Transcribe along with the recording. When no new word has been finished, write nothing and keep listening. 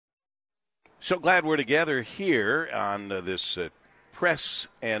So glad we're together here on this Press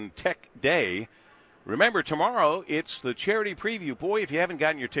and Tech Day. Remember, tomorrow it's the charity preview. Boy, if you haven't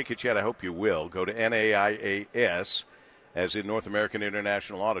gotten your tickets yet, I hope you will. Go to NAIAS, as in North American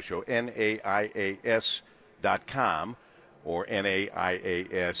International Auto Show, NAIAS.com or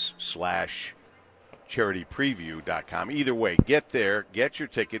NAIAS/charitypreview.com. Either way, get there, get your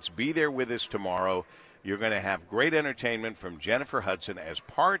tickets, be there with us tomorrow. You're going to have great entertainment from Jennifer Hudson as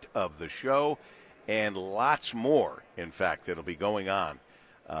part of the show and lots more, in fact, that'll be going on.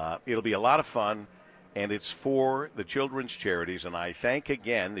 It'll be a lot of fun, and it's for the children's charities. And I thank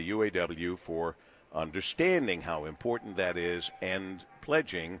again the UAW for understanding how important that is and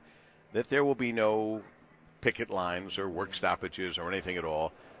pledging that there will be no picket lines or work stoppages or anything at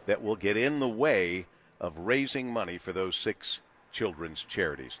all that will get in the way of raising money for those 6 children's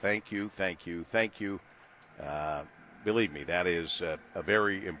charities. Thank you, thank you, thank you. Believe me, that is a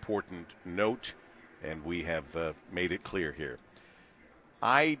very important note, and we have made it clear here.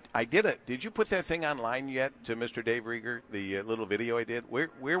 I did it. Did you put that thing online yet to Mr. Dave Rieger, the little video I did?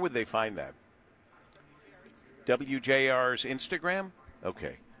 Where would they find that? WJR's Instagram?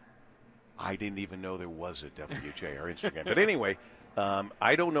 Okay. I didn't even know there was a WJR Instagram. But anyway,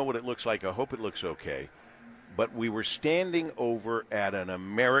 I don't know what it looks like. I hope it looks okay. But we were standing over at an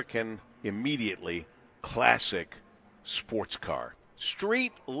American, immediately, classic sports car.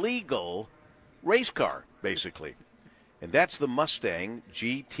 Street legal race car, basically. And that's the Mustang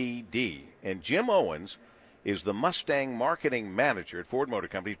GTD. And Jim Owens is the Mustang marketing manager at Ford Motor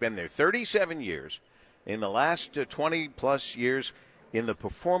Company. He's been there 37 years. In the last 20-plus years in the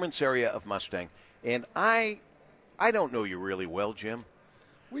performance area of Mustang. And I don't know you really well, Jim.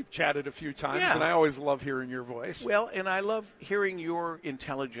 We've chatted a few times, and I always love hearing your voice. Well, and I love hearing your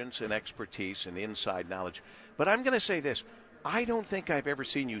intelligence and expertise and inside knowledge. But I'm going to say this. I don't think I've ever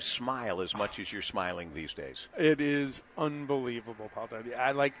seen you smile as much as you're smiling these days. It is unbelievable, Paul.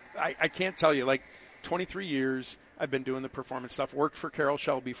 I can't tell you, 23 years I've been doing the performance stuff. Worked for Carroll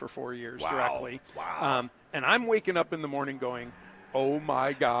Shelby for 4 years directly. Wow. And I'm waking up in the morning going, oh,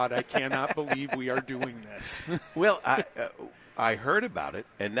 my God, I cannot believe we are doing this. Well, I heard about it,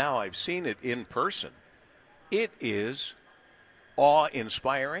 and now I've seen it in person. It is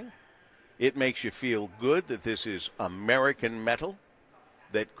awe-inspiring. It makes you feel good that this is American metal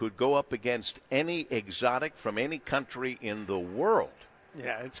that could go up against any exotic from any country in the world.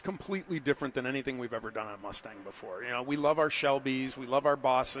 Yeah, it's completely different than anything we've ever done on Mustang before. We love our Shelbys, we love our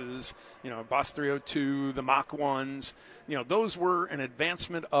Bosses, Boss 302, the Mach 1s. Those were an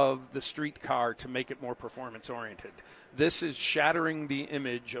advancement of the street car to make it more performance-oriented. This is shattering the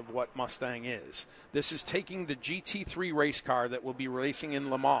image of what Mustang is. This is taking the GT3 race car that will be racing in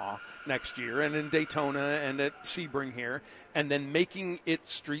Le Mans next year and in Daytona and at Sebring here, and then making it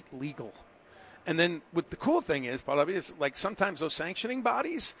street legal. And then what the cool thing is, Paul, is sometimes those sanctioning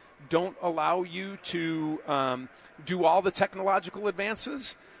bodies don't allow you to do all the technological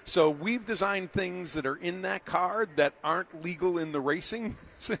advances. So we've designed things that are in that car that aren't legal in the racing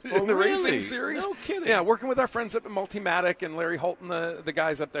racing series. No kidding. Yeah, working with our friends up at Multimatic and Larry Holton, the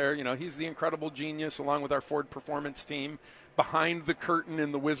guys up there. He's the incredible genius along with our Ford Performance team behind the curtain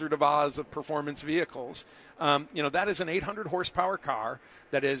in the Wizard of Oz of performance vehicles. That is an 800 horsepower car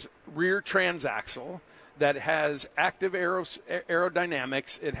that is rear transaxle, that has active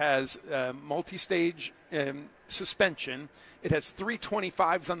aerodynamics. It has multi-stage suspension. It has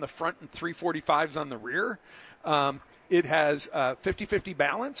 325s on the front and 345s on the rear. It has 50-50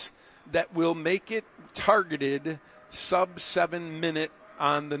 balance that will make it targeted sub 7 minute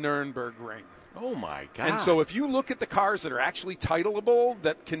on the Nürburgring ring. Oh, my God. And so if you look at the cars that are actually titleable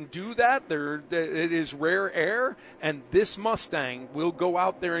that can do that, it is rare air, and this Mustang will go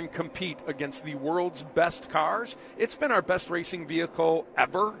out there and compete against the world's best cars. It's been our best racing vehicle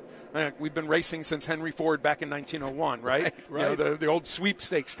ever. We've been racing since Henry Ford back in 1901, right? Right. The old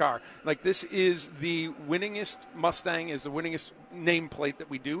sweepstakes car. This is the winningest Mustang, is the winningest nameplate that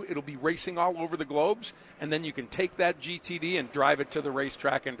we do. It'll be racing all over the globes, and then you can take that GTD and drive it to the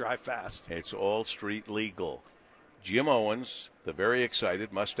racetrack and drive fast. It's all street legal. Jim Owens, the very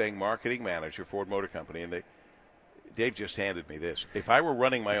excited Mustang marketing manager, Ford Motor Company, and Dave just handed me this. If I were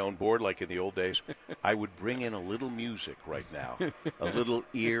running my own board like in the old days, I would bring in a little music right now, a little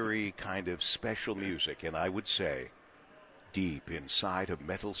eerie kind of special music, and I would say, deep inside a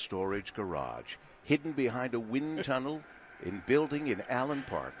metal storage garage, hidden behind a wind tunnel in building in Allen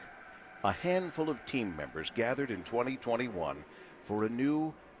Park, a handful of team members gathered in 2021 for a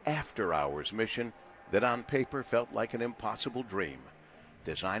new after-hours mission that on paper felt like an impossible dream.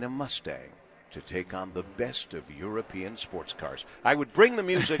 Design a Mustang to take on the best of European sports cars. I would bring the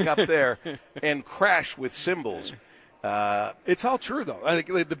music up there and crash with cymbals. It's all true, though. I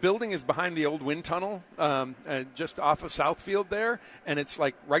think the building is behind the old wind tunnel, just off of Southfield there, and it's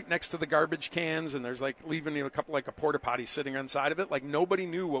like right next to the garbage cans, and there's like leaving a couple, like a porta potty sitting on the side of it. Like nobody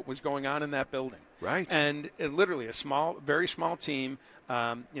knew what was going on in that building. Right. And literally a small, very small team.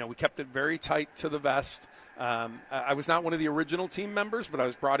 We kept it very tight to the vest. I was not one of the original team members, but I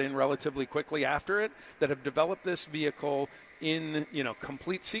was brought in relatively quickly after it, that have developed this vehicle in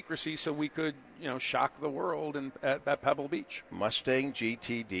complete secrecy so we could shock the world at Pebble Beach. Mustang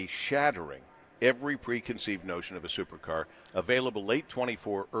GTD, shattering every preconceived notion of a supercar. Available late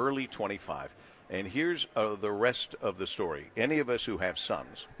 24, early 25. And here's the rest of the story. Any of us who have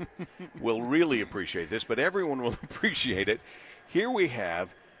sons will really appreciate this, but everyone will appreciate it. Here we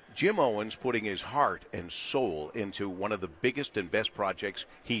have Jim Owens putting his heart and soul into one of the biggest and best projects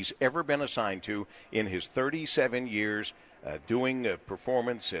he's ever been assigned to in his 37 years doing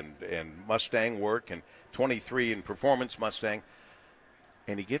performance and Mustang work, and 23 in performance Mustang.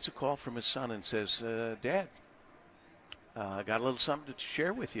 And he gets a call from his son and says, Dad, I got a little something to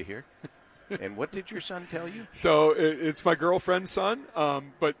share with you here. And what did your son tell you? So it's my girlfriend's son,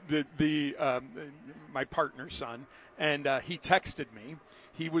 but my partner's son, and he texted me.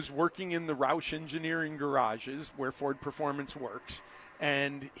 He was working in the Roush Engineering garages where Ford Performance works,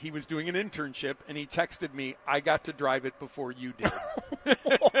 and he was doing an internship, and he texted me, I got to drive it before you did.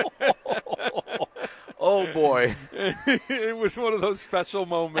 Oh, boy. It was one of those special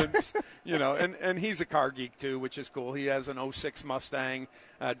moments, and he's a car geek, too, which is cool. He has an 06 Mustang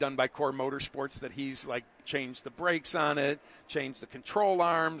done by Core Motorsports that he's, changed the brakes on it, changed the control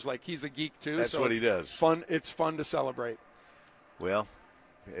arms. He's a geek, too. That's what he does. It's fun to celebrate. Well,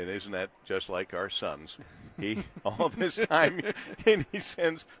 and isn't that just like our sons? He, all this time, and he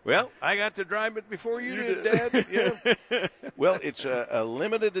sends, well, I got to drive it before you did, Dad. Yeah. Well, it's a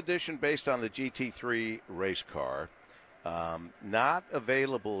limited edition based on the GT3 race car. Not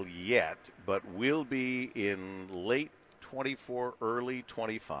available yet, but will be in late 24, early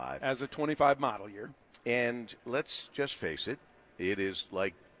 25. As a 25 model year. And let's just face it, it is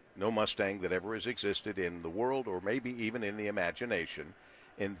like no Mustang that ever has existed in the world or maybe even in the imagination,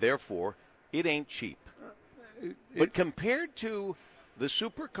 and therefore it ain't cheap. But compared to the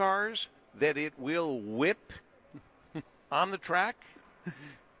supercars that it will whip on the track,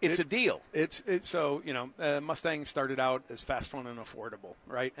 it's a deal. Mustang started out as fast, fun, and affordable,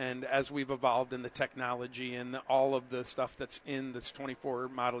 right? And as we've evolved in the technology and all of the stuff that's in this 24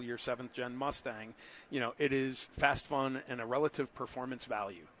 model year 7th gen Mustang, it is fast, fun, and a relative performance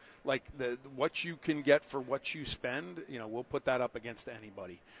value. Like what you can get for what you spend, we'll put that up against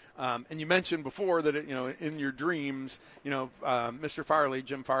anybody. And you mentioned before that, in your dreams, Mr. Farley,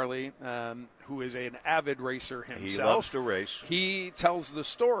 Jim Farley, who is an avid racer himself. He loves to race. He tells the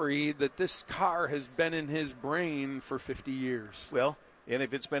story that this car has been in his brain for 50 years. Well, and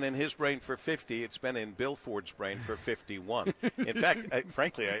if it's been in his brain for 50, it's been in Bill Ford's brain for 51. In fact,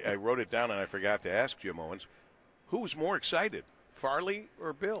 I wrote it down and I forgot to ask Jim Owens, who was more excited? Farley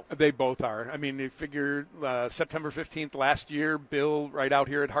or Bill? They both are. I mean, they figured September 15th last year, Bill, right out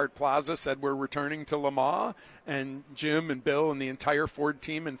here at Hart Plaza, said we're returning to Le Mans, and Jim and Bill and the entire Ford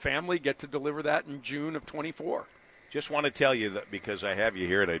team and family get to deliver that in June of 24. Just want to tell you that because I have you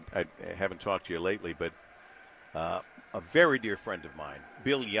here, and I haven't talked to you lately, but a very dear friend of mine,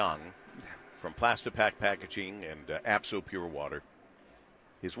 Bill Young, from Plastipack Packaging and Abso Pure Water,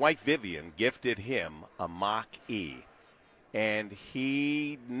 his wife Vivian gifted him a Mach-E. And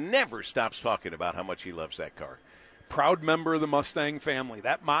he never stops talking about how much he loves that car. Proud member of the Mustang family.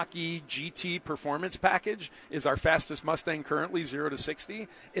 That Mach-E GT performance package is our fastest Mustang currently, 0 to 60.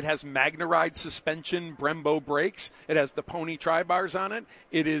 It has Magnaride suspension, Brembo brakes. It has the Pony tri-bars on it.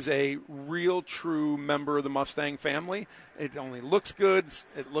 It is a real, true member of the Mustang family. It only looks good.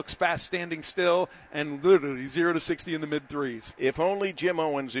 It looks fast standing still, and literally 0 to 60 in the mid-threes. If only Jim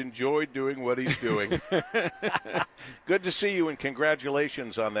Owens enjoyed doing what he's doing. Good to see you, and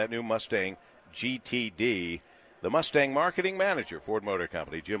congratulations on that new Mustang GTD. The Mustang Marketing Manager, Ford Motor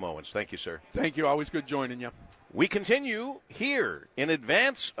Company, Jim Owens. Thank you, sir. Thank you. Always good joining you. We continue here in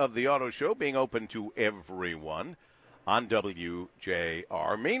advance of the auto show being open to everyone on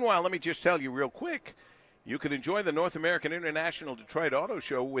WJR. Meanwhile, let me just tell you real quick, you can enjoy the North American International Detroit Auto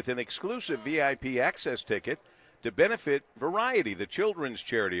Show with an exclusive VIP access ticket to benefit Variety, the children's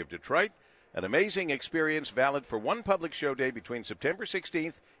charity of Detroit. An amazing experience valid for one public show day between September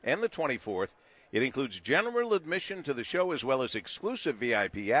 16th and the 24th. It includes general admission to the show as well as exclusive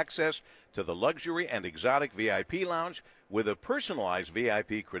VIP access to the luxury and exotic VIP lounge with a personalized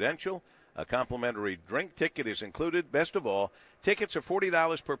VIP credential, A complimentary drink ticket is included. Best of all, tickets are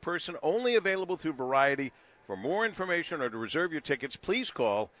 $40 per person, only available through Variety. For more information or to reserve your tickets, please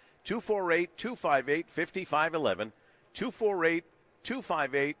call 248-258-5511,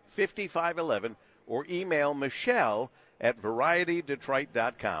 248-258-5511, or email Michelle at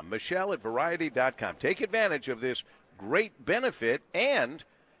VarietyDetroit.com. Michelle at Variety.com. Take advantage of this great benefit and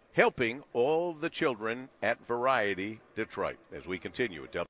helping all the children at Variety Detroit as we continue at